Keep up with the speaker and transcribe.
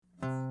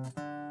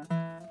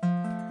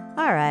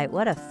All right,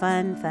 what a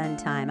fun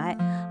time.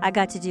 I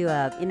got to do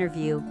a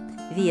interview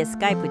via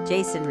Skype with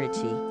Jason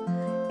Ricci,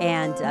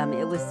 and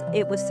it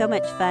was so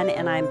much fun,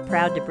 and I'm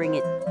proud to bring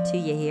it to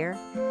you here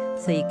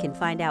so you can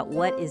find out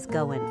what is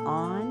going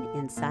on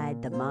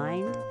inside the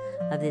mind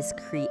of this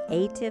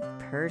creative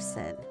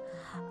person.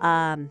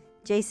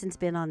 Jason's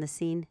been on the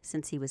scene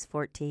since he was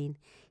 14.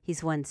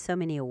 He's won so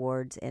many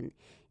awards, and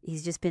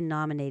he's just been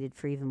nominated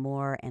for even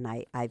more, and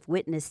I've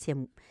witnessed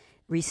him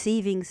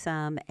receiving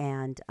some,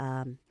 and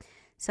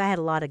so I had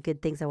a lot of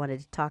good things I wanted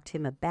to talk to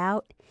him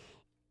about.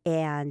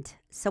 And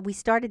so we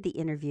started the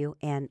interview,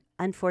 and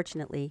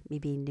unfortunately, me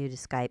being new to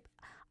Skype,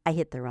 I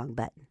hit the wrong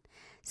button.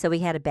 So we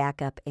had to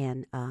back up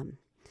and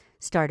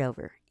start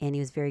over. And he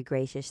was very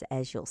gracious,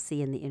 as you'll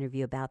see in the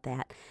interview about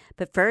that.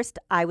 But first,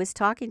 I was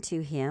talking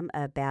to him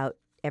about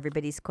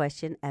everybody's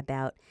question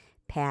about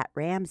Pat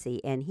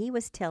Ramsey, and he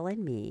was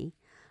telling me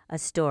a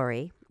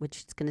story, which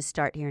is going to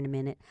start here in a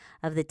minute,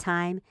 of the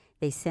time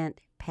they sent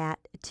Pat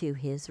to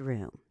his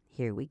room.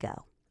 Here we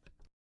go.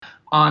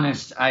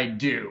 Honest I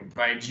Do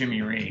by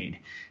Jimmy Reed.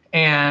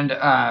 And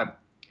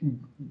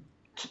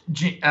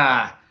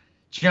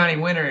Johnny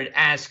Winter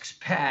asks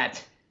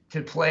Pat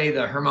to play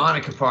the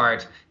harmonica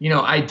part,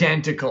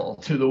 identical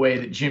to the way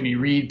that Jimmy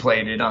Reed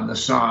played it on the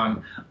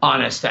song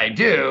Honest I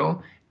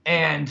Do.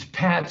 And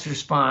Pat's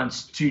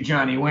response to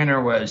Johnny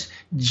Winter was,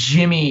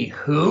 Jimmy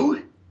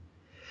who?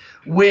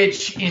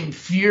 Which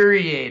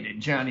infuriated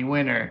Johnny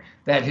Winter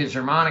that his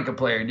harmonica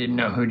player didn't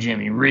know who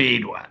Jimmy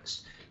Reed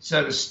was.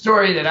 So the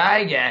story that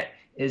I get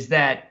is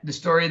that the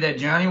story that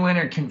Johnny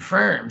Winter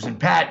confirms, and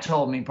Pat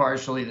told me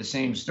partially the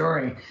same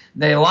story,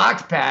 they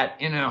locked Pat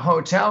in a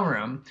hotel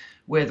room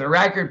with a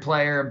record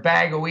player, a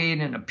bag of weed,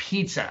 and a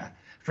pizza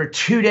for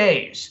 2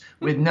 days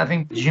with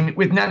nothing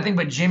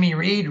but Jimmy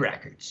Reed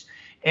records.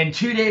 And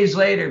 2 days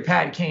later,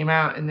 Pat came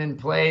out and then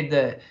played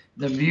the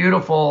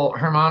beautiful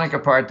harmonica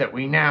part that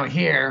we now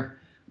hear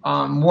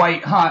on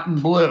White, Hot,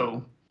 and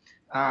Blue.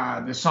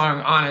 The song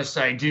Honest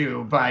I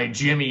Do by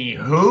Jimmy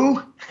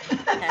who?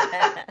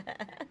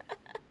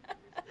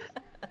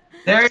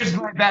 There's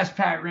my best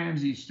Pat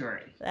Ramsey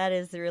story. That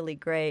is really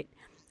great.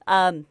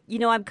 I'm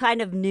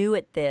kind of new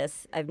at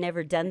this. I've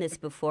never done this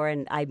before,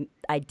 and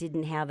I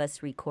didn't have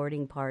us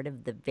recording part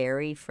of the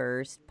very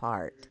first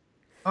part.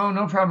 Oh,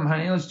 no problem,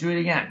 honey. Let's do it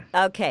again.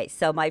 Okay,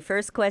 so my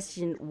first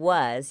question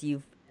was,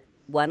 you've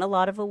won a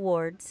lot of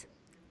awards,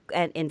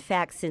 and in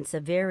fact, since a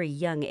very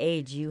young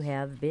age, you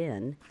have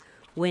been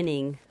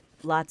winning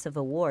lots of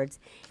awards,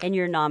 and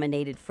you're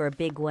nominated for a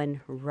big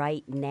one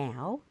right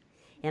now.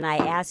 And I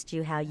asked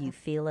you how you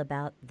feel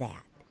about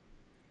that.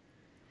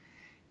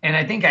 And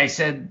I think I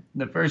said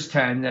the first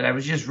time that I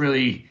was just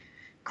really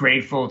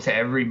grateful to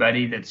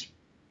everybody that's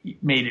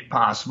made it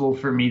possible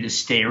for me to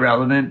stay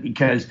relevant,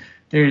 because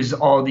there's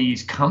all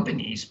these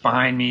companies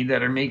behind me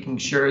that are making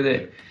sure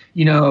that,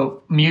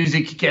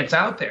 music gets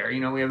out there.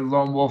 We have a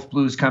Lone Wolf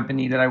Blues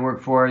company that I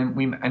work for,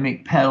 and I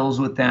make pedals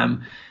with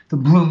them. The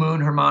Blue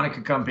Moon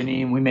Harmonica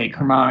Company, and we make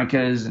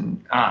harmonicas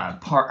and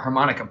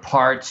harmonica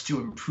parts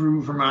to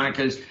improve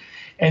harmonicas.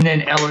 And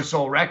then Eller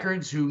Soul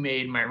Records, who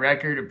made my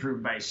record,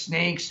 Approved by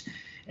Snakes,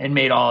 and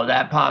made all of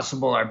that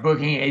possible. Our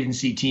booking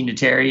agency, Tina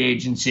Terry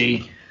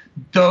Agency.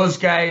 Those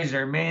guys,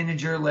 our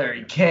manager,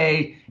 Larry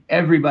Kay,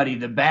 everybody,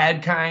 the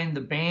bad kind,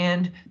 the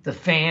band, the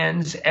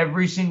fans,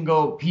 every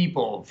single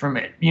people from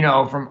it,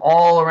 from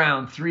all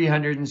around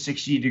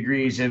 360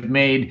 degrees have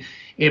made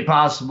it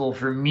possible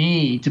for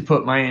me to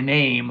put my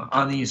name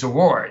on these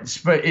awards.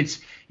 But it's,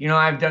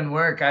 I've done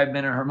work. I've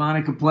been a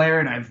harmonica player,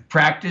 and I've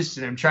practiced,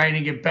 and I'm trying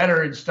to get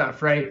better and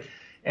stuff, right?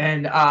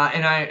 And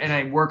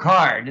I work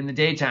hard in the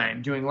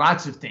daytime doing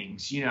lots of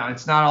things.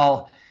 It's not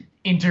all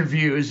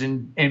interviews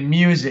and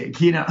music,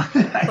 Of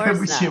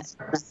course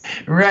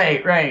not.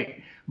 Right.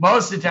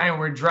 Most of the time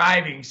we're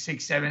driving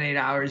 6, 7, 8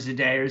 hours a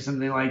day or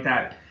something like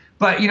that.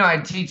 But, I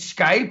teach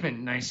Skype,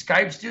 and my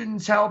Skype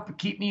students help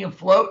keep me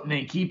afloat, and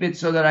they keep it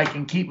so that I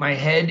can keep my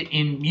head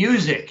in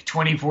music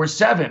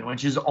 24/7,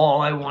 which is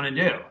all I want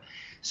to do.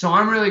 So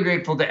I'm really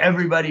grateful to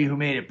everybody who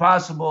made it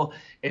possible.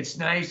 It's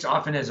nice.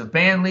 Often as a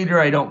band leader,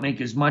 I don't make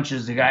as much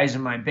as the guys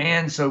in my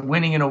band. So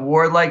winning an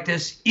award like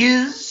this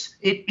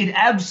it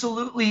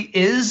absolutely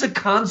is a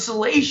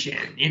consolation.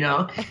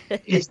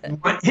 It's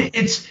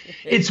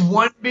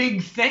one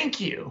big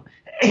thank you.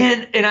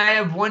 And I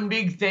have one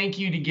big thank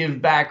you to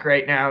give back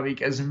right now,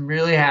 because I'm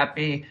really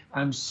happy.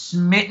 I'm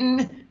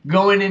smitten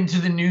going into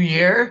the new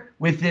year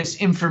with this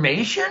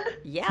information.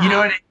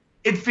 Yeah.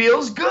 It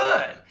feels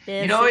good.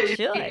 Yes, it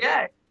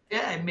should.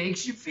 Yeah, it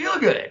makes you feel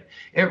good.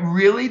 It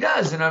really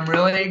does. And I'm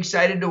really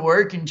excited to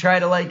work and try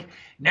to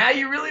now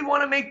you really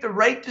want to make the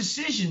right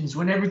decisions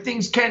when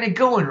everything's kind of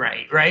going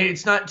right?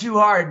 It's not too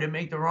hard to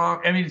make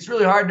it's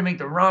really hard to make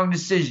the wrong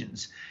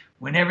decisions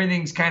when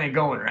everything's kind of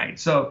going right.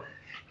 So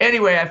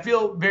anyway, I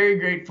feel very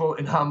grateful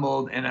and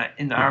humbled,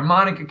 and the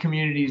harmonica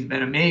community has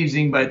been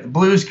amazing, but the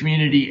blues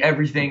community,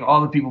 everything,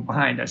 all the people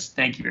behind us,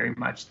 thank you very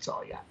much. That's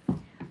all I got.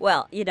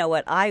 Well, you know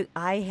what?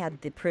 I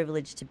had the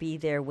privilege to be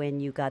there when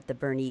you got the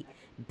Bernie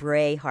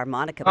Bray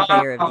Harmonica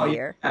Player of the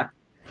Year. Yeah.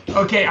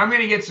 Okay, I'm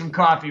going to get some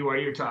coffee while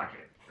you're talking.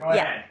 Go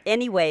ahead.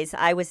 Anyways,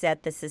 I was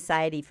at the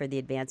Society for the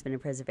Advancement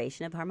and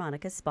Preservation of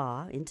Harmonica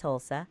Spa in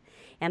Tulsa,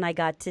 and I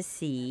got to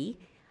see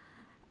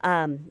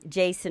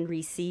Jason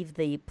receive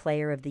the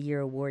Player of the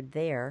Year award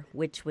there,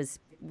 which was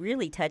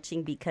really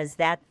touching because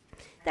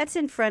that's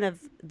in front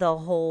of the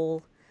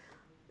whole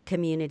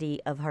community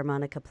of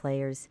harmonica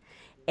players,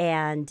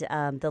 and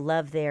the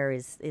love there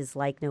is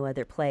like no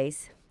other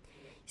place.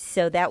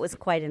 So that was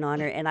quite an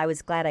honor, and I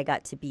was glad I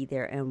got to be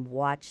there and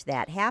watch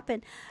that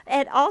happen.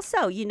 And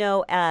also,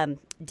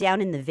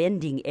 down in the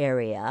vending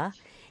area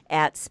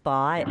at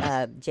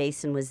Spa,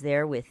 Jason was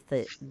there with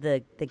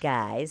the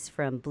guys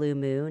from Blue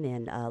Moon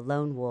and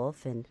Lone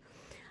Wolf, and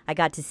I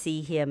got to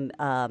see him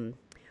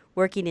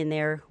working in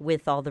there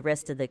with all the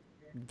rest of the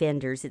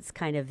vendors. It's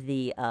kind of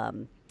the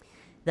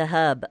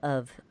hub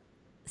of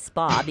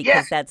Spa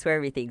because that's where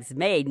everything's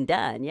made and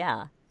done.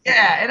 Yeah.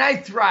 Yeah, and I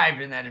thrive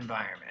in that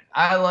environment.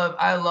 I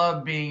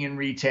love being in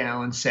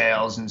retail and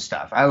sales and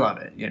stuff. I love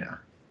it,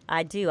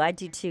 I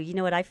do too. You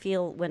know what I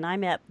feel when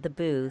I'm at the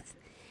booth,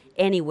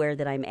 anywhere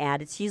that I'm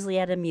at, it's usually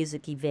at a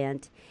music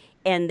event,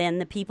 and then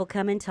the people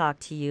come and talk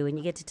to you, and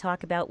you get to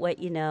talk about what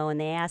you know, and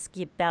they ask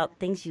you about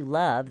things you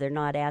love. They're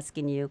not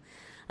asking you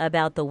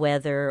about the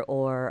weather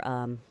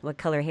or what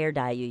color hair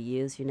dye you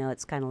use.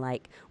 It's kind of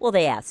like, well,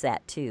 they ask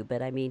that too,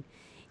 but I mean,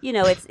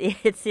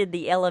 it's in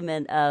the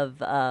element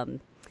of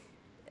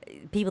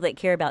people that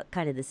care about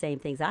kind of the same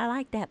things. I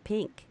like that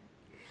pink.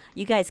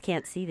 You guys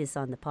can't see this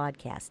on the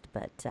podcast,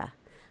 but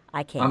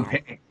I can. I'm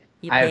pink.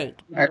 You pink.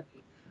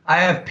 I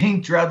have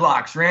pink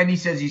dreadlocks. Randy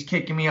says he's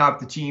kicking me off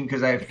the team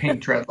because I have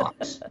pink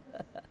dreadlocks.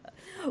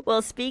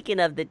 Well, speaking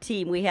of the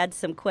team, we had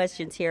some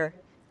questions here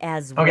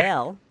as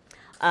well.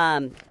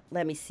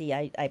 Let me see.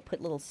 I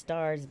put little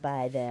stars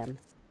by them.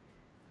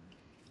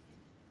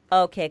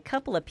 Okay, a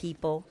couple of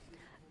people.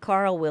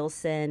 Carl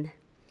Wilson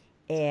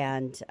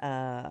and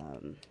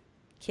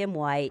Kim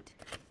White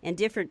and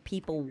different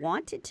people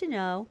wanted to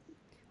know.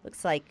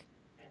 Looks like,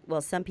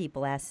 well, some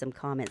people asked some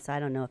comments. I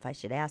don't know if I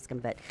should ask them,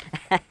 but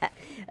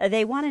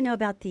they want to know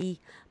about the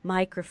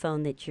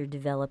microphone that you're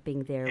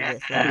developing there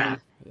with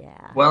them.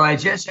 Yeah. Well, I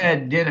just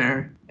had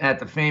dinner at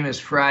the famous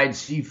fried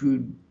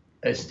seafood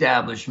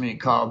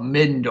establishment called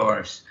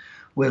Middendorf's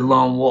with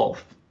Lone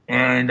Wolf.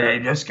 And I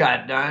just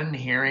got done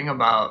hearing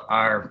about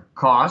our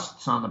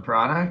costs on the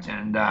product.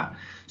 And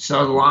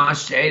so the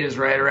launch date is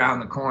right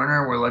around the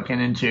corner. We're looking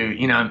into,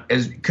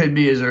 could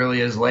be as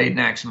early as late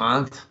next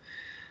month,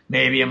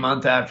 maybe a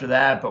month after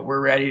that, but we're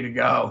ready to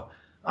go.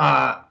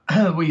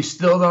 We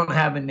still don't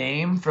have a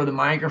name for the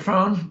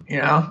microphone.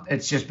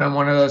 It's just been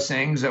one of those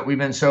things that we've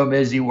been so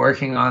busy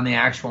working on the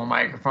actual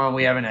microphone.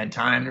 We haven't had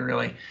time to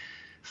really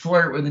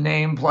flirt with the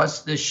name.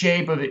 Plus the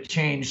shape of it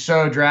changed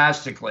so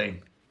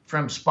drastically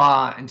from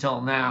Spa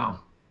until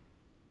now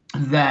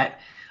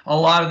that a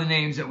lot of the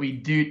names that we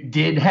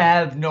did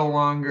have no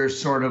longer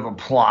sort of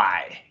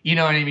apply. You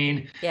know what I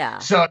mean? Yeah.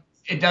 So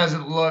it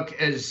doesn't look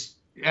as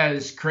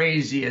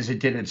crazy as it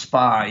did at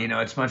Spa.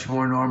 It's much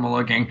more normal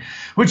looking,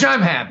 which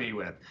I'm happy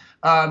with.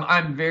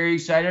 I'm very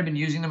excited. I've been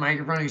using the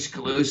microphone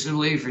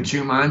exclusively for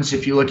 2 months.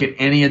 If you look at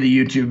any of the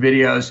YouTube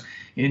videos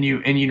and you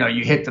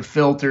hit the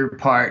filter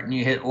part and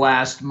you hit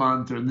last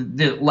month or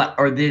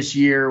this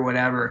year or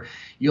whatever,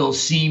 you'll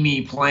see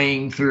me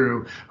playing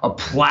through a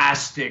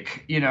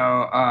plastic,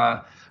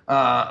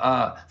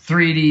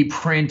 3D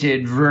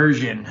printed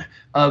version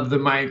of the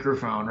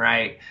microphone,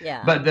 right?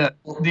 Yeah. But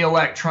the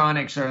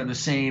electronics are the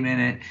same in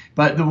it.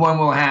 But the one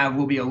we'll have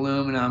will be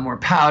aluminum or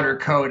powder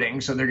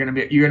coating, so you're gonna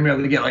be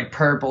able to get like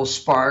purple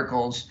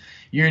sparkles,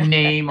 your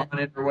name on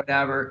it or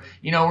whatever.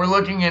 We're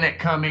looking at it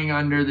coming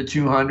under the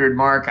 200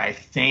 mark, I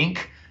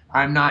think.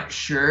 I'm not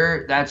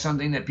sure. That's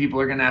something that people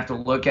are gonna have to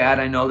look at.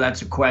 I know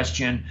that's a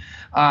question.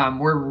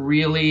 We're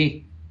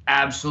really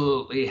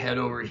absolutely head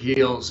over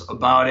heels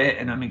about it,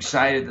 and I'm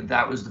excited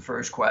that was the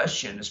first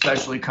question,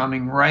 especially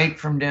coming right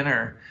from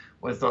dinner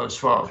with those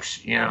folks.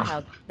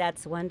 Oh,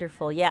 that's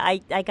wonderful. Yeah,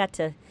 I got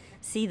to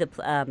see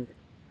the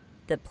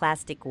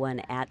plastic one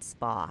at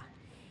Spa,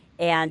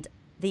 and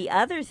the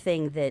other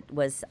thing that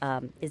was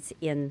is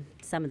in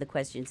some of the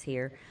questions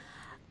here.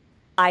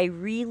 I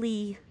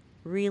really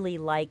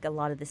like a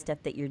lot of the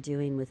stuff that you're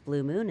doing with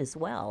Blue Moon as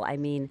well. I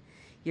mean,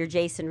 your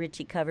Jason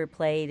Ricci cover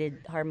plated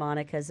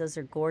harmonicas, those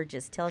are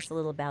gorgeous. Tell us a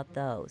little about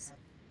those.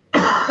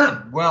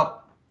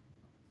 Well,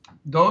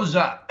 those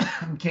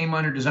came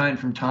under design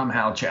from Tom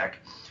Halchek.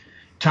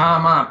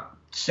 Tom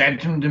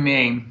sent them to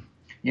me.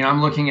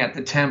 I'm looking at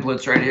the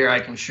templates right here. I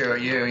can show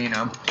you,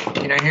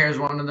 here's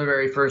one of the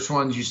very first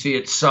ones. You see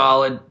it's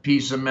solid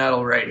piece of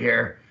metal right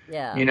here.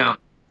 Yeah.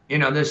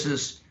 This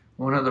is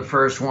one of the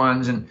first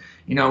ones. And,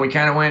 we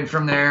kind of went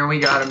from there and we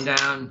got them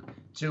down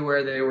to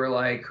where they were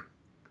like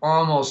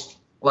almost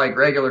like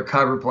regular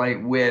cover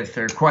plate width.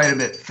 They're quite a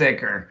bit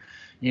thicker.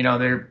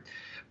 They're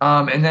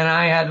and then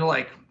I had to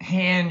like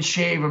hand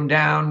shave them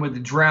down with the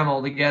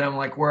Dremel to get them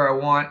like where I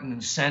want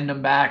and send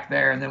them back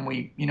there. And then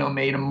we,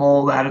 made a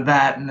mold out of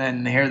that. And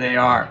then here they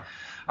are.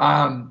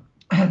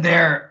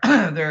 They're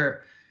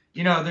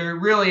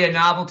really a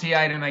novelty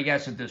item, I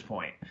guess, at this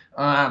point.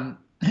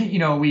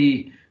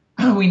 We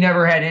we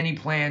never had any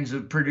plans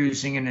of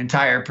producing an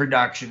entire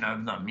production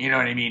of them. You know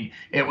what I mean?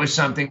 It was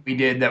something we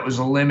did that was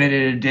a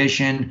limited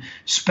edition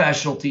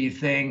specialty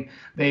thing.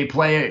 They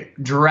play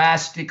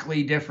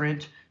drastically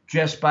different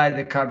just by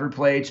the cover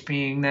plates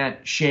being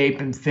that shape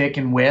and thick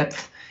and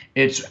width.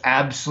 It's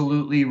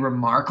absolutely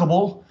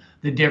remarkable,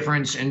 the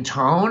difference in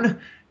tone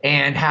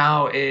and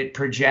how it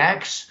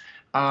projects.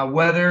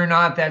 Whether or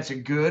not that's a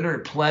good or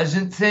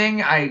pleasant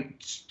thing, I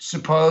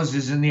suppose,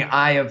 is in the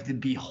eye of the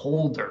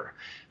beholder.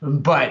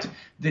 But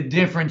the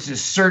difference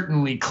is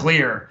certainly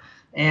clear.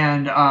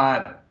 And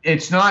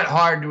it's not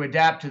hard to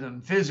adapt to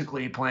them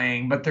physically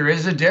playing, but there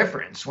is a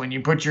difference. When you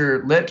put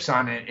your lips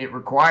on it, it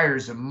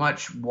requires a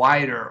much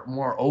wider,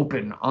 more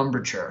open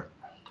embouchure.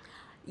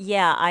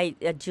 Yeah,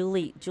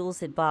 Jules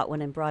had bought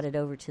one and brought it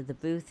over to the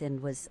booth,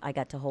 and I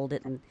got to hold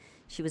it, and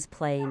she was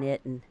playing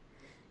it, and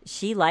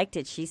she liked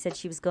it. She said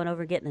she was going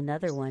over getting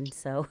another one.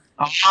 So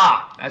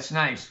that's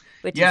nice.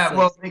 which is Yeah, sweet.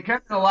 well, they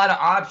come in a lot of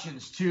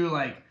options too.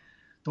 Like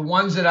the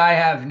ones that I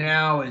have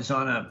now is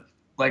on a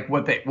like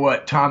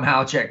what Tom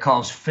Halchek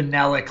calls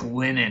phenolic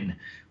linen,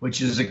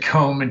 which is a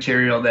comb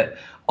material that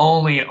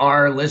only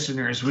our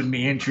listeners would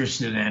be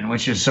interested in,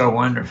 which is so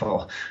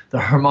wonderful. The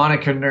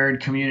harmonica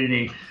nerd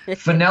community.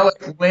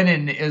 Phenolic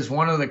linen is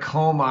one of the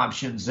comb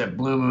options that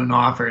Blue Moon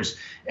offers,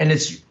 and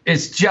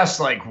it's just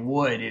like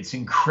wood. It's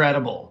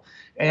incredible,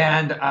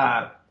 and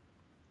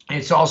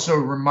it's also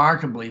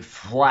remarkably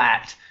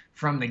flat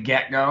from the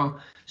get-go.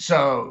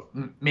 So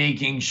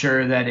making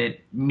sure that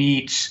it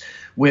meets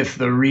with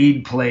the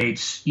reed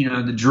plates,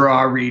 the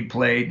draw reed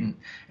plate and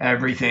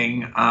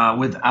everything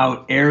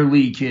without air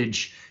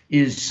leakage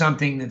is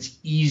something that's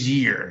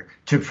easier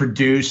to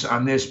produce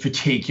on this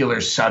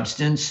particular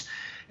substance.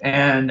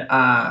 And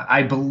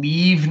I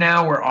believe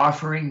now we're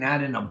offering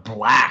that in a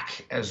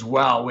black as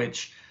well,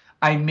 which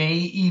I may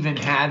even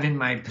have in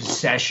my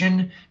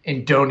possession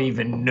and don't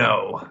even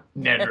know,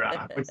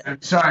 Nedra. Which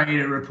I'm sorry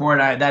to report.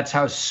 That's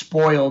how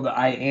spoiled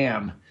I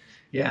am.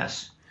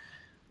 Yes.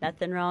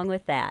 Nothing wrong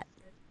with that.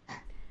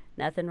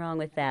 Nothing wrong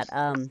with that.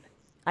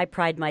 I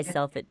pride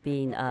myself at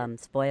being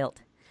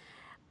spoiled.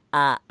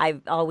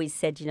 I've always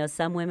said,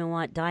 some women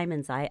want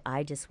diamonds.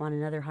 I just want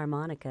another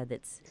harmonica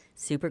that's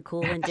super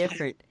cool and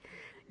different.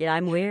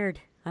 I'm weird.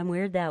 I'm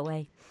weird that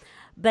way.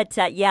 But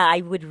yeah,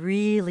 I would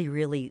really,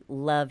 really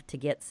love to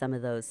get some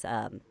of those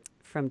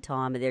from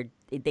Tom.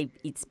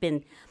 He's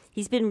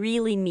been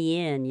reeling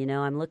me in.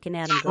 I'm looking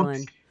at him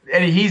going.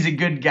 And he's a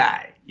good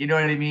guy. You know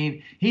what I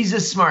mean? He's a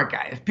smart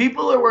guy. If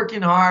people are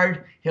working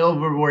hard, he'll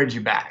reward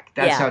you back.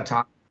 That's how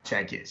Tom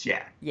Check is.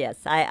 Yeah. Yes,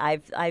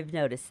 I've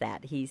noticed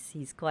that.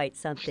 He's quite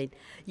something.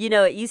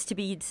 It used to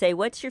be you'd say,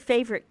 "What's your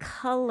favorite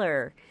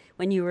color?"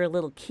 When you were a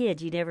little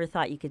kid, you never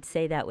thought you could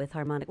say that with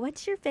harmonica.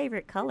 What's your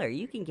favorite color?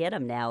 You can get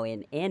them now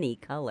in any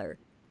color.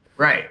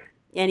 Right.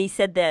 And he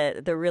said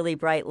the really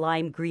bright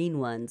lime green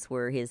ones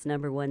were his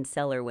number one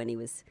seller when he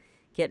was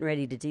getting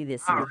ready to do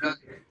this. Oh, really?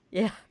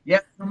 Yeah. Yeah,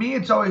 for me,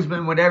 it's always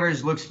been whatever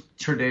looks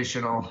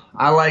traditional.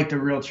 I like the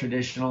real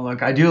traditional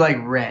look. I do like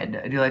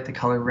red. I do like the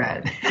color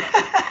red,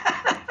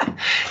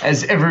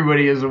 as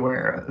everybody is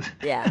aware of.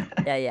 Yeah.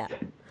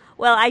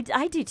 Well,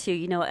 I do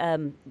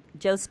too.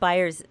 Joe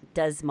Spires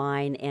does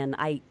mine, and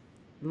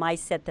my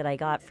set that I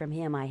got from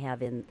him, I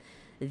have in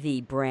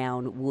the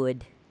brown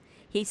wood.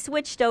 He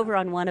switched over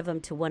on one of them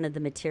to one of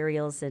the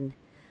materials, and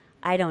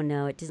I don't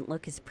know, it doesn't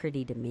look as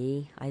pretty to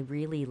me. I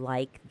really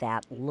like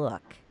that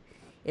look.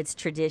 It's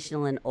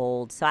traditional and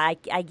old, so I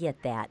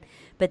get that.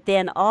 But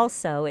then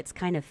also, it's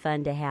kind of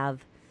fun to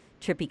have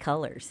trippy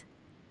colors,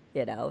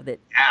 that.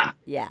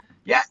 Yeah.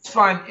 Yeah, it's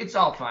fun. It's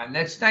all fun.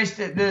 That's nice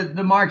that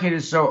the market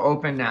is so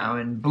open now,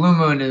 and Blue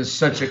Moon is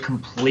such a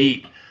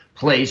complete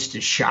place to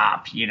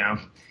shop,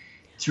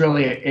 It's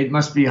really, it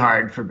must be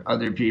hard for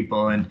other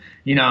people. And,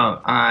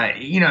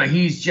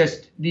 he's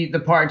just,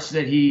 the parts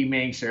that he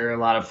makes are a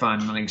lot of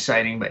fun and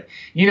exciting. But,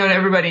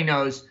 everybody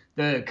knows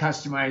the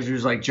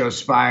customizers like Joe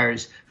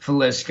Spires,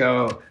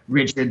 Falisco,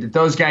 Richard, that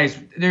those guys,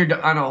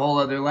 they're on a whole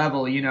other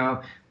level,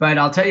 But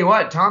I'll tell you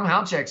what, Tom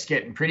Halchek's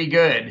getting pretty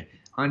good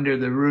under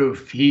the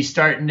roof. He's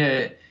starting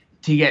to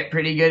get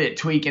pretty good at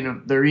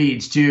tweaking the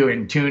reeds too,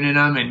 and tuning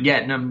them and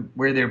getting them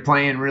where they're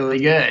playing really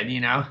good,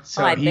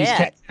 So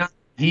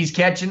he's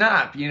catching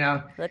up,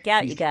 Look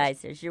out, you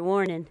guys. There's your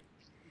warning.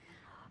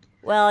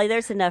 Well,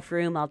 there's enough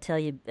room, I'll tell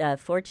you.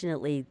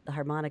 Fortunately, the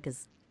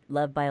harmonica's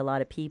loved by a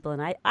lot of people,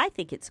 and I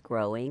think it's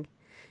growing.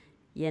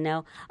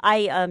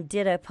 I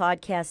did a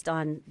podcast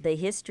on the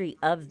history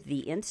of the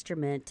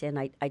instrument, and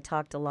I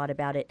talked a lot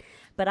about it.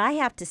 But I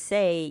have to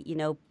say,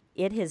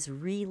 it has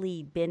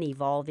really been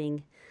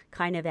evolving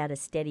kind of at a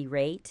steady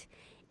rate.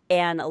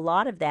 And a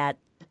lot of that,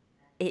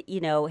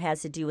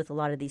 has to do with a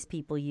lot of these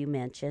people you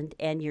mentioned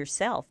and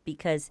yourself.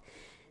 Because,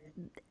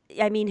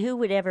 who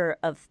would ever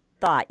have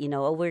thought,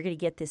 we're going to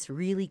get this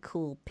really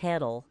cool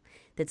pedal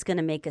that's going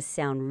to make us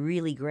sound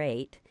really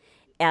great.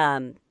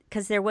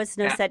 Because there was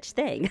no such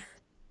thing.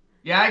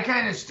 Yeah, I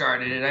kind of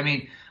started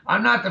it.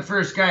 I'm not the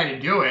first guy to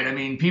do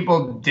it.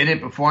 People did it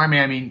before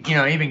me.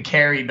 Even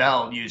Carrie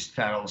Bell used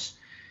pedals.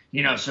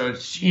 So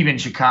it's even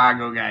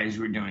Chicago guys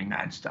were doing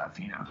that stuff.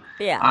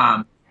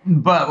 Yeah.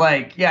 But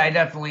like, yeah, I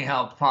definitely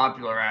helped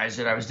popularize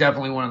it. I was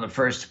definitely one of the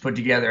first to put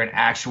together an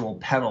actual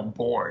pedal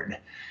board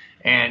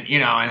and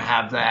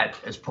have that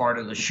as part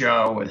of the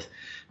show with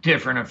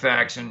different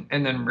effects and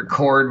then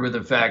record with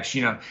effects,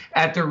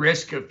 at the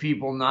risk of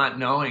people not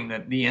knowing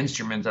that the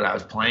instrument that I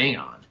was playing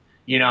on,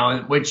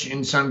 which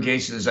in some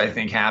cases I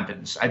think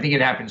happens. I think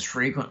it happens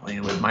frequently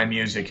with my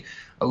music.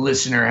 A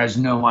listener has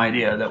no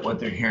idea that what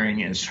they're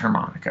hearing is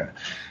harmonica.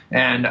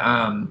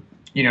 And,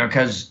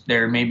 because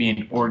there may be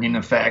an organ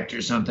effect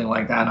or something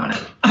like that on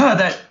it.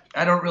 That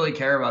I don't really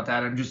care about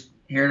that. I'm just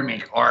here to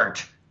make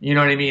art. You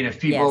know what I mean?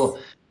 If people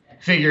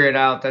figure it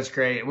out, that's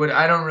great.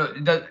 I don't really,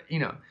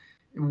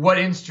 what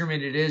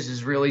instrument it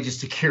is really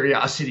just a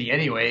curiosity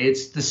anyway.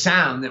 It's the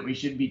sound that we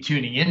should be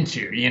tuning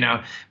into,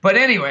 But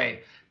anyway,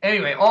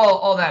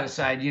 all that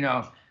aside,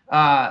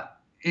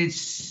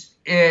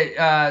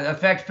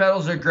 effects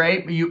pedals are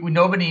great, but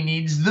nobody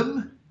needs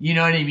them. You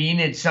know what I mean?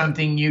 It's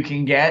something you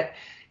can get,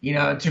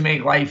 to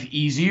make life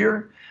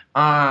easier.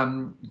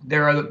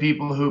 There are the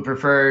people who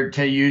prefer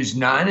to use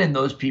none, and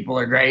those people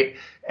are great.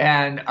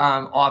 And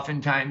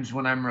oftentimes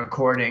when I'm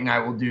recording, I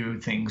will do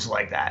things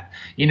like that.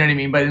 You know what I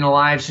mean? But in a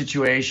live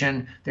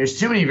situation, there's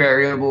too many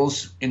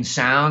variables in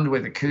sound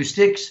with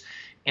acoustics.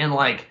 And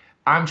like,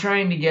 I'm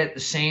trying to get the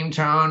same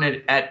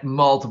tone at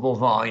multiple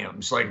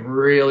volumes, like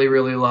really,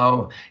 really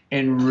low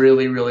and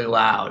really, really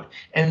loud.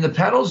 And the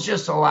pedals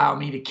just allow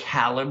me to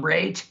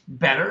calibrate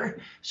better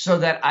so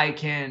that I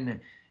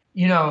can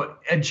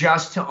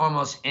adjust to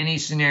almost any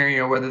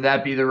scenario, whether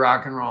that be the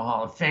Rock and Roll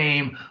Hall of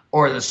Fame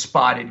or the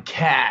Spotted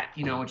Cat,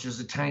 which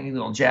is a tiny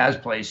little jazz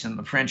place in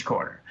the French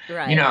Quarter.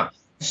 Right.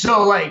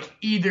 So like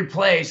either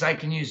place, I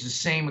can use the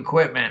same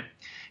equipment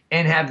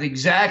and have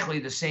exactly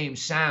the same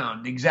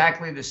sound,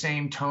 exactly the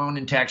same tone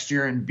and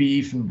texture and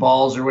beef and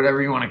balls or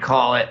whatever you want to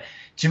call it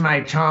to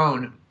my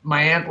tone,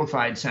 my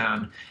amplified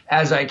sound,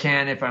 as I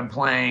can if I'm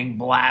playing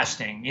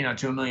blasting,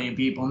 to a million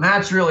people. And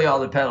that's really all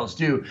the pedals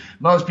do.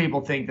 Most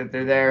people think that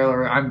they're there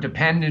or I'm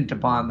dependent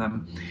upon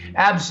them.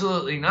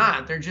 Absolutely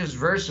not. They're just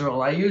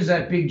versatile. I use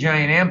that big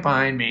giant amp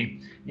behind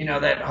me,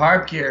 that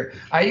harp gear.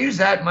 I use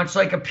that much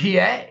like a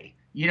PA.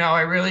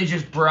 I really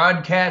just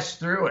broadcast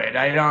through it.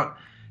 I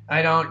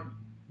don't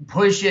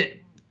push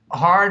it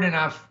hard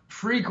enough,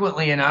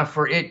 frequently enough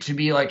for it to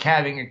be like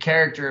having a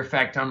character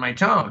effect on my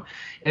tone.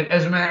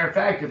 As a matter of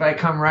fact, if I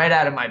come right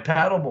out of my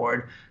pedal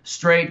board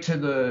straight to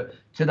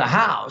the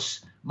house,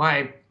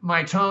 my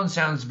tone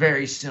sounds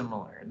very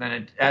similar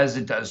as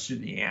it does through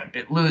the amp.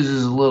 It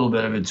loses a little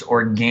bit of its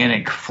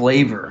organic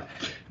flavor,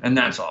 and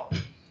that's all.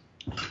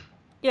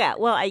 Yeah.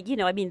 Well,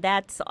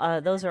 that's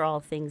those are all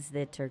things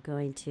that are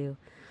going to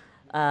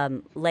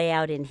lay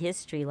out in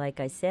history, like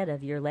I said,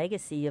 of your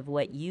legacy of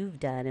what you've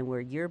done and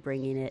where you're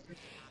bringing it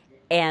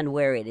and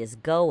where it is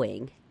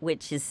going,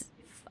 which is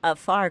a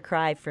far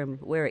cry from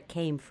where it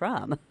came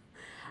from.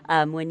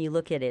 When you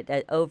look at it,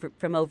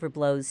 from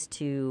overblows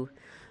to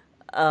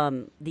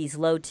these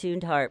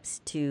low-tuned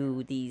harps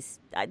to these,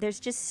 there's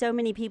just so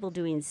many people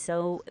doing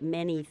so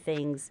many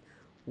things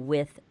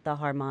with the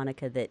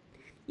harmonica that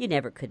you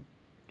never could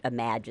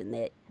imagine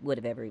that would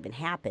have ever even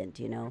happened,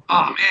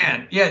 Oh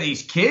man, yeah,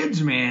 these kids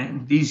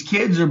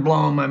are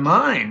blowing my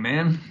mind,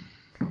 man.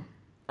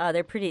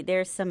 They're pretty.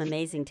 There's some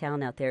amazing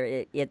talent out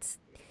there. It's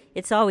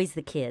always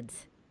the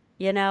kids,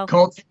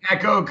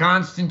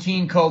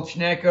 Konstantin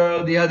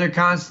Kolchenko, the other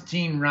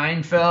Konstantin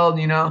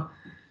Reinfeld,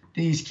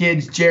 these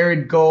kids,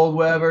 Jared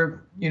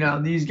Goldweber,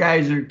 these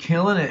guys are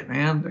killing it,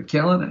 man. They're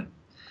killing it.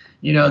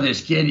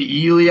 This kid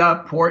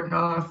Ilya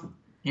Portnov,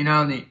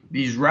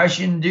 these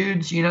Russian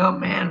dudes,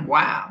 man,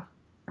 wow.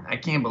 I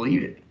can't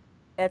believe it.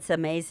 That's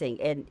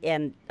amazing,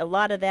 and a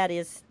lot of that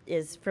is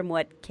from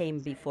what came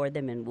before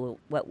them and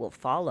what will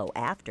follow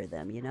after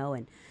them,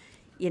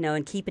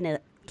 and keeping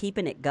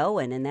it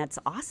going, and that's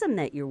awesome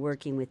that you're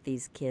working with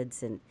these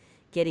kids and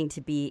getting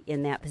to be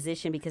in that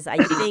position because I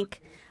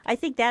think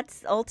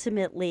that's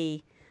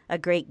ultimately a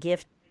great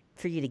gift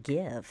for you to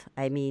give.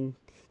 I mean,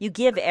 you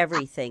give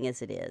everything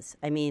as it is.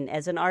 I mean,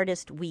 as an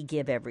artist, we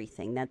give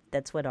everything.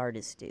 That's what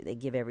artists do. They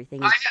give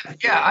everything.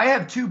 I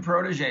have two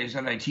proteges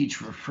that I teach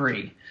for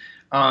free.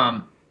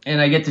 And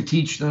I get to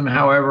teach them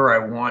however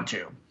I want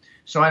to.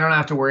 So I don't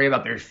have to worry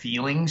about their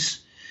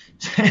feelings.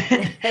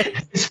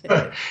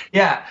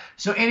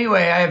 So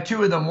anyway, I have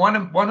two of them. One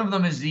of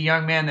them is the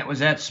young man that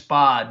was at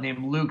SPA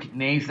named Luke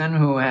Nathan,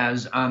 who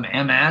has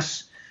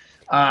MS.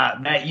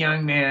 That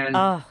young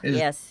man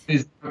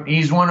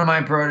he's one of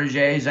my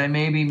proteges. I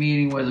may be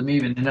meeting with him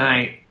even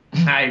tonight.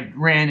 I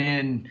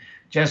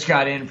just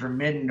got in from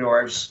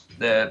Middendorf's,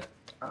 the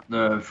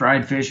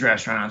fried fish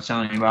restaurant I was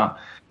telling you about.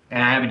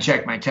 And I haven't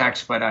checked my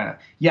text, but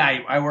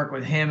I work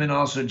with him and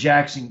also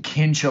Jackson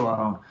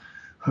Kinchelow,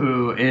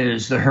 who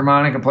is the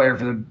harmonica player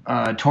for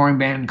the touring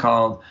band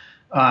called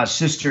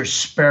Sister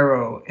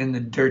Sparrow and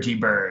the Dirty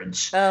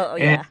Birds. Oh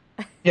yeah.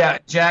 And, yeah,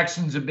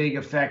 Jackson's a big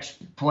effects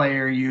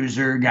player,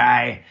 user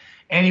guy.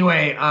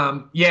 Anyway,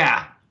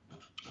 yeah.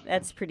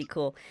 That's pretty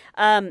cool.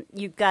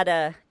 You've got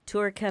a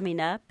tour coming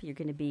up. You're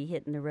going to be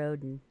hitting the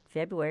road in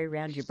February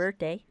around your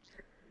birthday.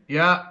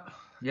 Yeah.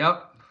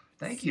 Yep.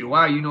 Thank you.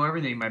 Wow, you know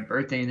everything. My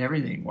birthday and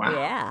everything. Wow.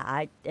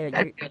 Yeah,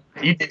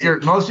 That,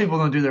 most people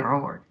don't do their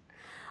homework.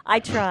 I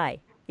try.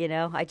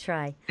 I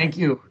try. Thank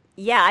you.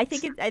 Yeah, I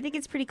think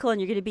it's pretty cool, and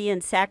you're going to be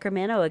in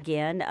Sacramento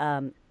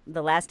again.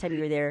 The last time you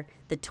were there,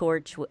 the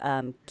Torch,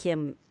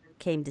 Kim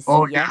came to see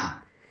Oh ya. yeah.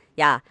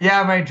 Yeah.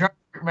 Yeah,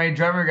 my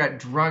drummer got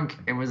drunk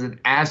and was an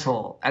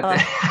asshole at Oh,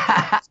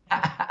 the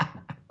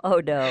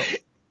oh no.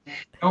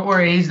 Don't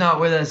worry, he's not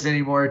with us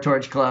anymore,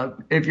 Torch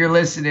Club. If you're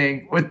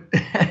listening, with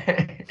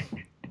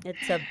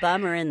It's a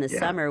bummer in the yeah.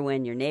 summer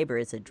when your neighbor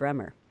is a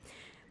drummer.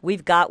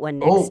 We've got one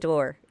next Oh,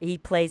 door. He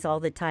plays all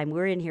the time.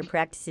 We're in here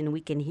practicing, and we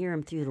can hear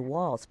him through the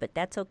walls, but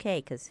that's okay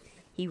because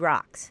he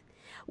rocks.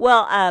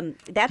 Well,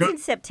 that's good. in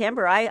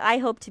September. I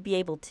hope to be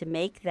able to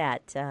make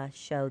that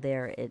show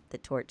there at the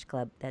Torch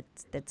Club.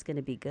 That's going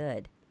to be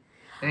good.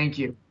 Thank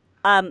you.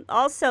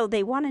 Also,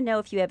 they want to know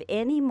if you have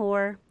any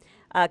more.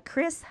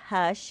 Chris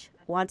Hush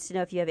wants to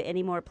know if you have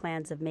any more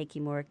plans of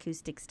making more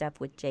acoustic stuff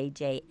with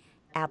J.J.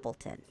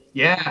 Appleton.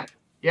 Yeah.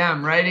 Yeah,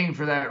 I'm writing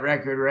for that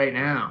record right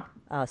now.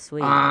 Oh,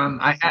 sweet.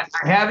 I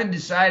haven't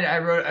decided.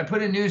 I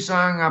put a new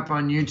song up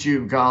on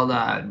YouTube called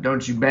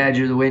 "Don't You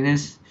Badger the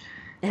Witness,"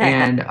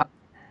 and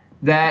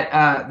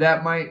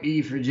that might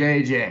be for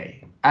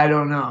JJ. I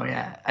don't know.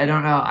 Yeah, I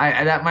don't know.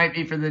 That might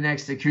be for the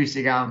next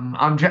acoustic album.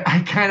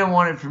 I kind of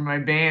want it for my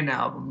band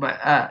album, but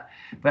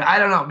I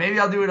don't know. Maybe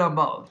I'll do it on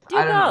both. Do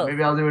I don't know. both.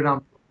 Maybe I'll do it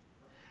on.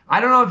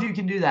 I don't know if you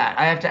can do that.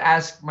 I have to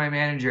ask my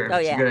manager if Oh,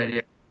 it's a yeah. good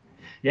idea.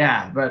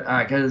 Yeah, but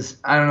because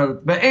I don't know.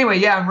 But anyway,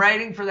 yeah, I'm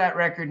writing for that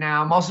record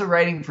now. I'm also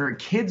writing for a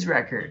kids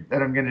record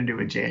that I'm gonna do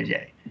with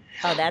JJ.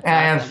 Oh, that's And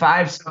I have awesome.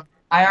 5 songs.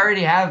 I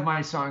already have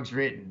my songs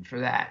written for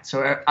that.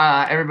 So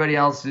everybody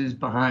else is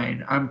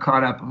behind. I'm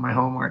caught up on my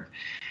homework.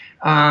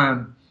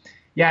 Um,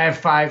 yeah, I have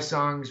 5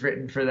 songs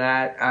written for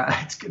that.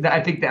 I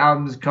think the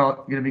album is going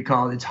to be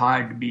called "It's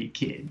Hard to Be a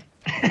Kid."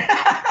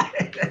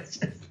 That's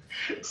just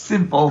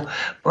simple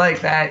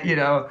like that,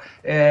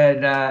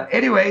 And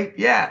anyway,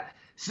 yeah.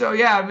 So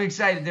yeah, I'm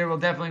excited. There will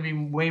definitely be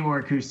way more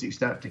acoustic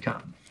stuff to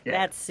come. Yeah.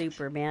 That's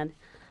super, man.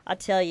 I'll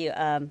tell you.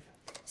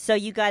 So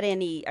you got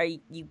any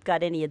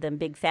of them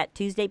big Fat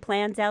Tuesday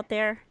plans out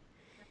there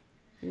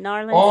in New Oh,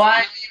 Orleans? I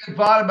hadn't even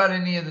thought about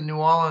any of the New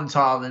Orleans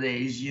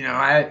holidays.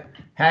 I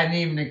hadn't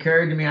even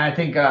occurred to me. I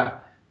think,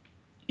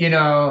 you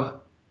know,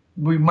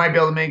 we might be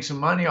able to make some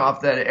money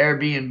off that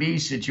Airbnb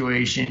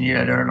situation,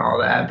 during all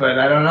that. But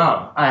I don't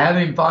know. I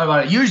haven't even thought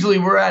about it. Usually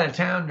we're out of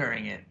town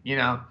during it.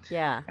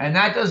 Yeah. And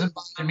that doesn't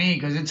bother me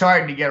because it's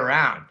hard to get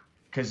around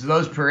because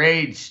those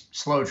parades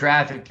slow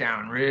traffic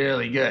down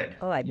really good.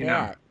 Oh, I You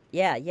know? bet.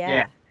 Yeah, Yeah.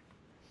 yeah.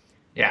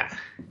 Yeah.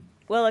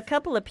 Well, a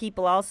couple of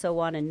people also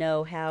want to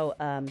know how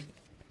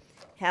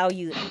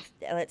you.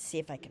 Let's see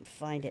if I can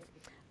find it.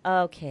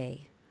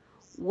 Okay.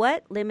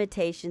 What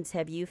limitations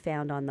have you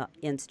found on the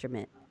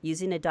instrument?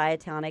 Using a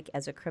diatonic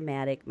as a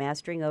chromatic,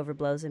 mastering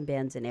overblows and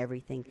bends and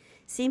everything.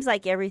 Seems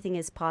like everything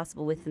is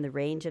possible within the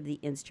range of the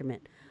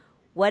instrument.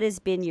 What has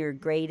been your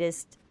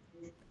greatest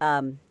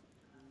um,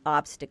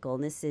 obstacle?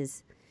 And this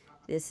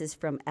is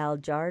from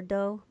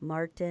Algardo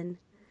Martin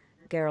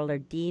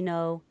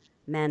Geraldino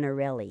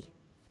Manarelli.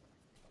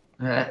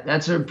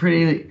 That's a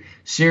pretty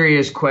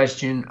serious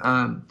question.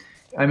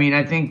 I mean,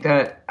 I think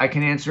that I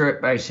can answer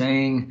it by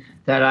saying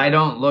that I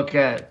don't look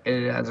at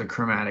it as a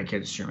chromatic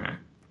instrument.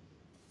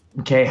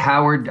 Okay,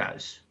 Howard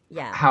does.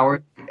 Yeah.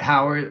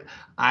 Howard,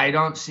 I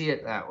don't see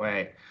it that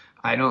way.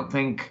 I don't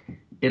think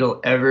it'll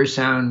ever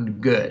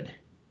sound good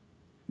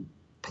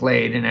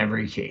played in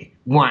every key.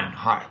 One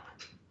harp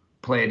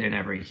played in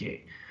every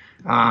key.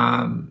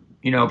 Playing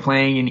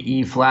an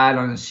E flat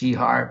on a C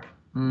harp,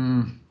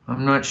 I'm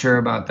not sure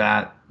about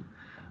that.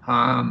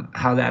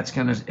 How that's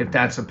if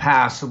that's a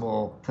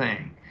passable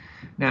thing.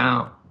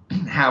 Now,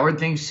 Howard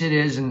thinks it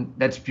is, and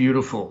that's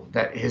beautiful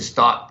that his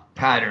thought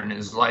pattern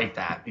is like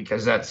that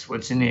because that's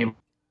what's enabled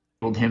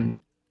him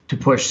to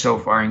push so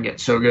far and get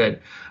so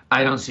good.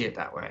 I don't see it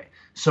that way.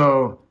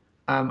 So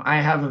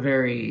I have a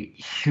very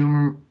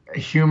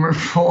humorous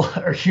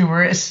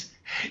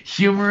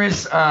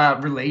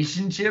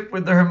relationship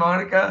with the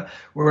harmonica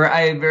where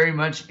I very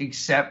much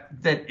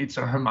accept that it's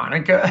a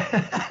harmonica.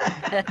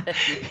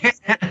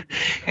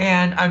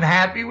 And I'm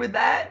happy with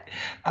that.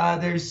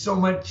 There's so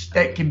much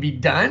that can be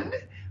done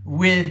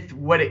with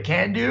what it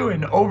can do,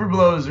 and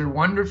overblows are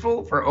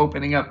wonderful for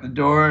opening up the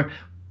door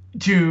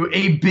to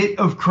a bit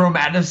of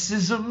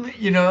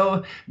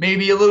chromaticism,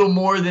 maybe a little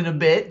more than a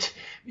bit,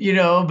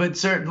 but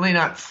certainly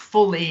not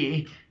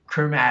fully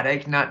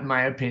chromatic, not in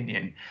my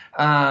opinion.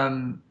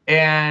 And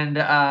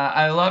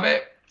I love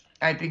it.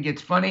 I think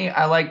it's funny.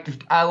 I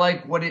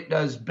like what it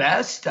does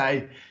best.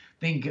 I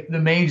think the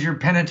major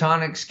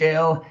pentatonic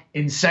scale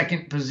in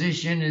second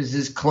position is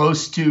as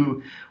close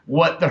to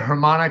what the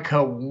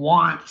harmonica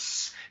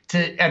wants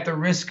to, at the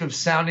risk of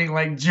sounding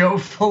like Joe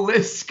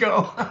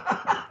Falisco.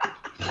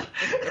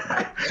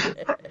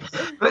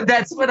 But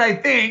that's what I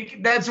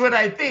think.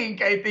 I think,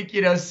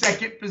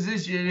 second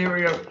position. Here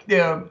we go.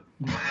 Yeah.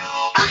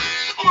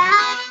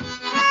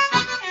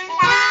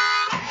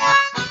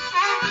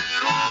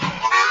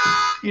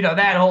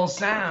 that whole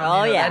sound.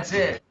 Oh yeah, That's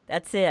it.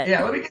 that's it.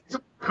 Yeah, let me get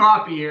some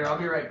coffee here. I'll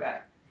be right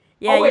back.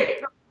 Yeah, Oh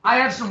wait, I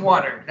have some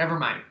water. Never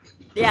mind.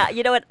 yeah.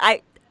 You know what?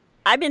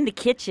 I'm in the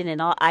kitchen and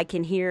I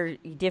can hear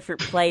different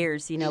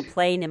players,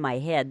 playing in my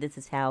head. This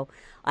is how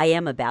I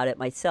am about it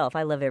myself.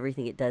 I love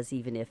everything it does,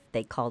 even if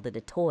they called it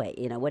a toy,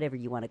 whatever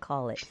you want to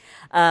call it.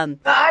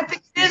 I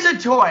think it is a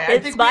toy. I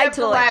It's think we my have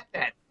to toy. laugh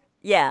at it.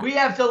 Yeah. We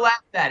have to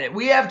laugh at it.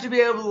 We have to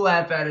be able to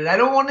laugh at it. I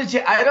don't want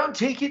to. I don't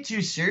take it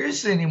too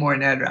seriously anymore,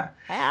 Nedra.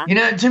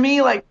 Yeah. To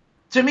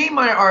me,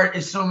 my art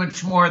is so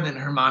much more than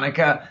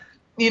harmonica.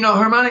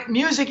 Harmonic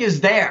music is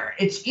there.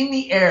 It's in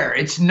the air.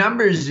 It's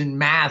numbers and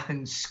math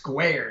and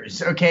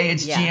squares. Okay,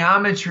 it's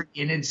geometry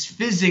and it's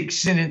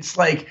physics and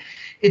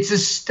it's a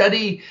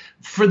study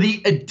for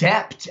the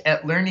adept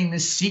at learning the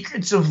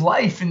secrets of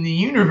life in the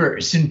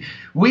universe, and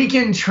we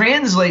can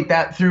translate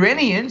that through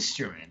any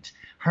instrument.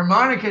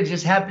 Harmonica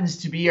just happens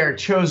to be our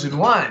chosen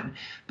one.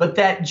 But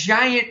that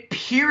giant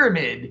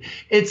pyramid,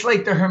 it's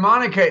like the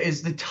harmonica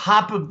is the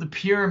top of the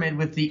pyramid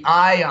with the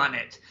eye on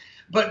it.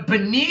 But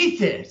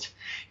beneath it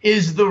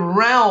is the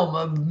realm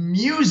of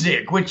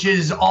music, which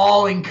is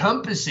all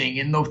encompassing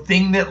and the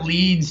thing that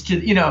leads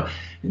to,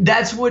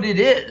 that's what it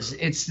is.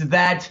 It's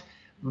that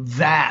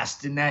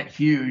vast and that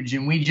huge,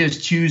 and we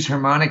just choose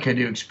harmonica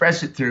to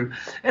express it through.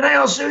 And I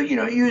also,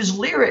 use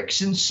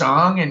lyrics and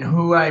song and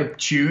who I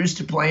choose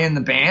to play in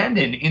the band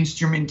and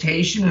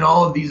instrumentation and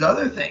all of these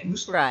other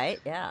things.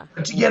 Right, yeah.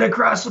 To get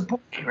across the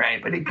point,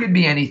 right? But it could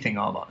be anything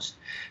almost.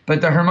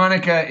 But the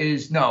harmonica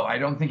no, I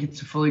don't think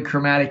it's a fully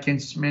chromatic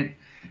instrument.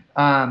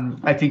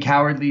 I think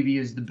Howard Levy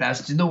is the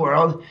best in the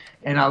world,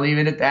 and I'll leave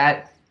it at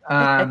that.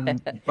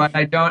 But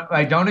I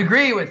don't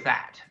agree with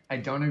that. I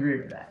don't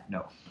agree with that.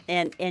 No.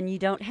 And you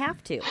don't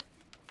have to,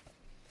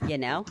 I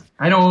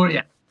don't.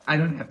 Yeah, I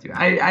don't have to.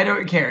 I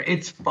don't care.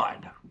 It's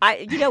fun.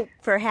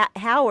 For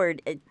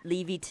Howard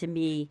Levy, to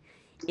me,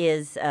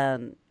 is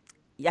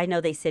I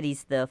know they said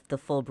he's the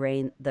full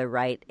brain, the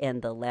right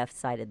and the left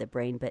side of the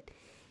brain, but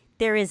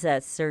there is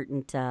a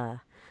certain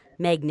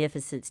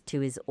magnificence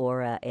to his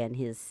aura and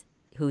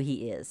who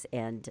he is.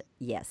 And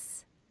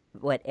yes,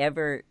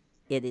 whatever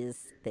it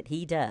is that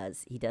he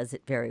does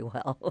it very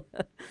well.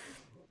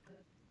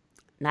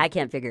 And I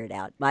can't figure it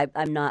out.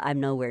 I'm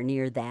nowhere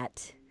near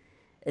that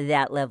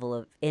level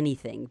of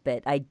anything,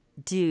 but I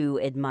do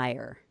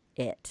admire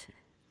it.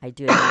 I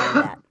do admire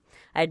that.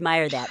 I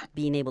admire that,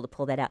 being able to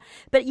pull that out.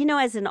 But,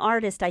 as an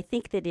artist, I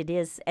think that it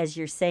is, as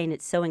you're saying,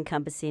 it's so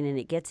encompassing and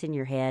it gets in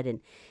your head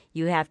and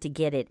you have to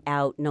get it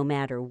out no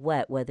matter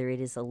what, whether it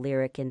is a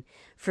lyric. And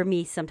for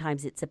me,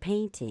 sometimes it's a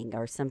painting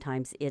or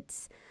sometimes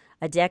it's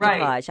a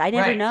decoupage. I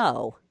never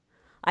know.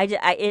 It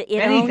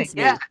owns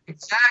me. Yeah,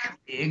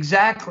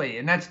 exactly,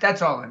 and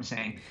that's all I'm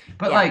saying.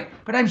 But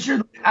but I'm sure,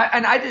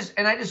 I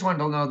just wanted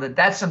to know that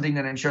that's something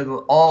that I'm sure that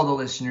all the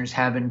listeners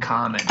have in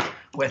common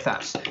with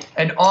us,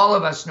 and all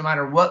of us, no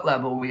matter what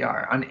level we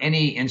are on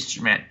any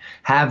instrument,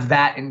 have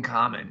that in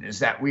common: is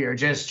that we are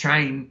just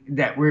trying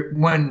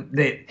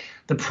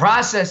the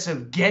process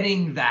of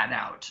getting that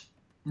out,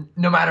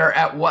 no matter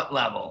at what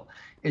level.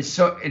 It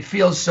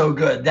feels so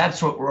good. That's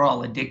what we're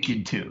all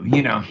addicted to,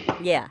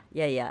 Yeah.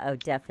 Oh,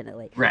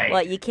 definitely. Right.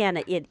 Well, you can't.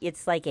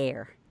 It's like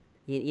air.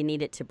 You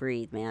need it to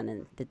breathe, man,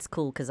 and it's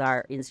cool because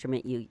our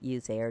instrument you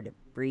use air to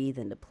breathe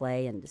and to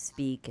play and to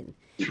speak and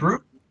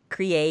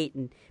create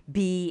and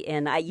be.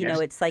 And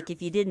it's like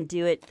if you didn't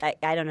do it,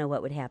 I don't know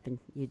what would happen.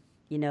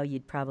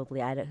 You'd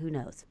probably who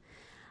knows.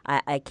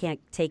 I can't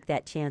take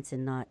that chance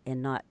and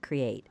not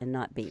create and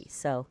not be.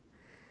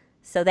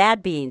 So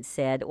that being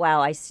said,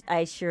 wow,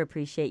 I sure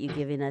appreciate you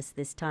giving us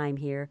this time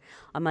here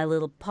on my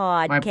little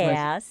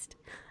podcast.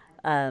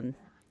 My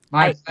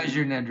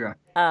pleasure, Nedra.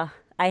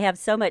 I have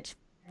so much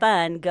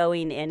fun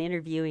going and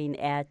interviewing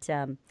at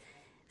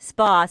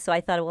SPA, so I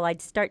thought, well,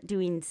 I'd start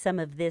doing some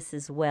of this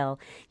as well.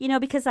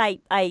 Because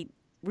I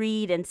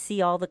read and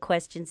see all the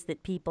questions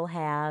that people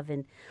have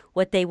and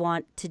what they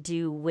want to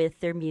do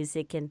with their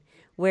music, and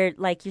where,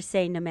 like you're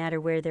saying, no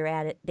matter where they're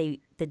at it,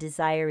 the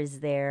desire is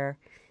there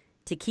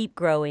to keep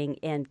growing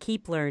and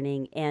keep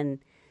learning. And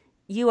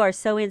you are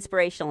so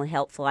inspirational and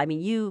helpful. I mean,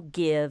 you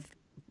give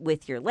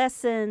with your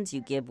lessons,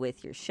 you give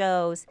with your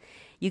shows,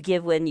 you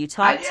give when you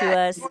talk to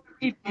us.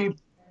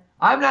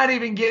 I'm not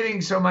even giving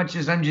so much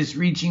as I'm just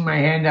reaching my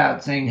hand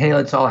out saying, hey,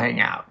 let's all hang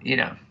out,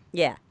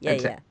 Yeah.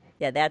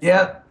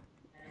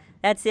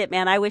 That's it,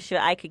 man. I wish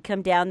I could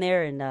come down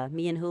there and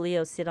me and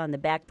Julio sit on the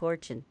back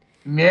porch and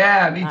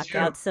knock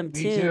out some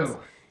tunes. Too.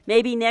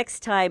 Maybe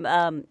next time,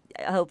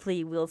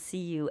 hopefully we'll see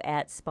you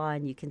at SPA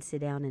and you can sit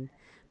down and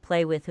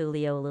play with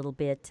Julio a little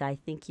bit. I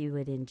think you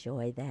would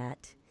enjoy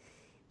that.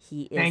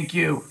 He is Thank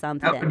you.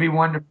 Something. That would be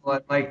wonderful.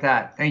 I'd like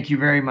that. Thank you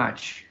very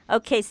much.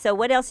 Okay, so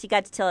what else you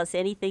got to tell us?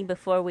 Anything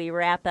before we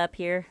wrap up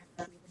here?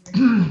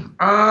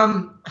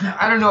 I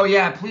don't know.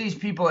 Yeah, please,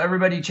 people,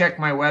 everybody check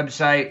my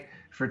website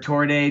for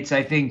tour dates.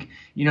 I think,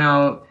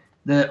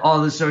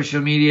 all the social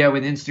media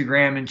with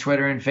Instagram and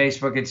Twitter and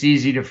Facebook, it's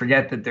easy to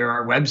forget that there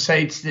are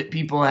websites that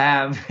people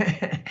have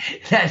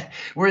that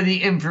where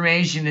the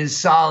information is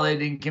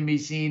solid and can be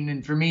seen.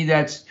 And for me,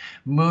 that's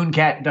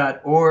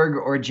mooncat.org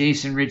or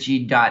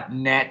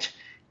jasonricci.net.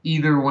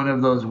 Either one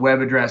of those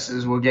web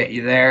addresses will get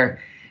you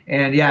there.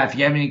 And yeah, if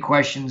you have any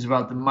questions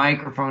about the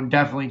microphone,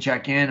 definitely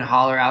check in,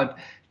 holler out.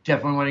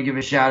 Definitely want to give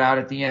a shout out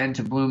at the end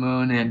to Blue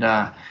Moon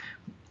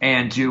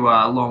and to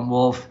Lone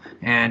Wolf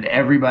and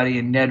everybody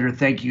in Nedra.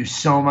 Thank you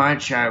so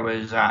much.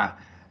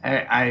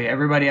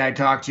 Everybody I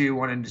talked to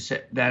wanted to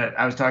say that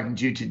I was talking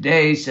to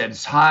today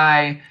says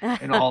hi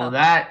and all of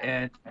that.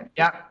 And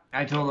yeah,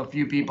 I told a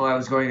few people I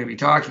was going to be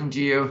talking to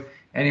you.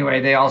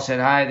 Anyway, they all said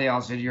hi. They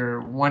all said you're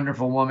a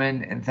wonderful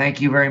woman, and thank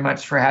you very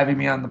much for having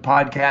me on the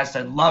podcast.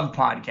 I love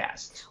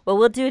podcasts. Well,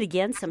 we'll do it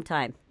again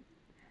sometime.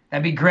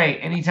 That'd be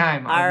great.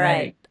 Anytime. I'm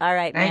ready. All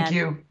right, Thank man.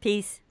 you.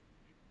 Peace.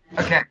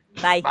 Okay.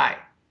 Bye. Bye.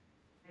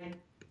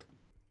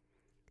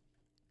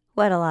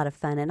 What a lot of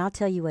fun. And I'll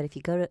tell you what, if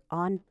you go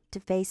on to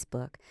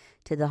Facebook,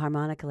 to the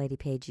Harmonica Lady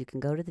page, you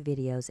can go to the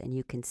videos and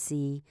you can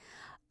see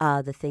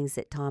the things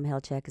that Tom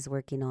Helchek is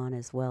working on,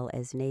 as well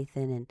as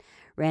Nathan and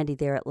Randy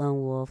there at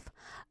Lone Wolf,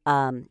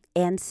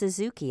 and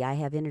Suzuki. I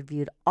have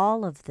interviewed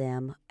all of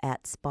them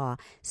at SPA,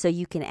 so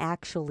you can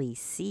actually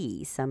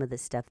see some of the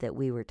stuff that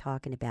we were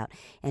talking about.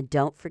 And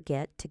don't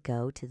forget to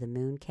go to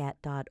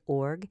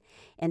themooncat.org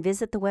and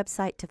visit the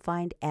website to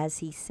find, as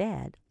he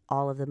said,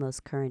 all of the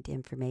most current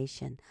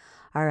information.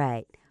 All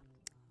right,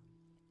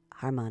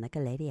 Harmonica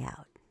Lady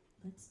out.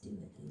 Let's do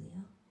it,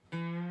 Julio.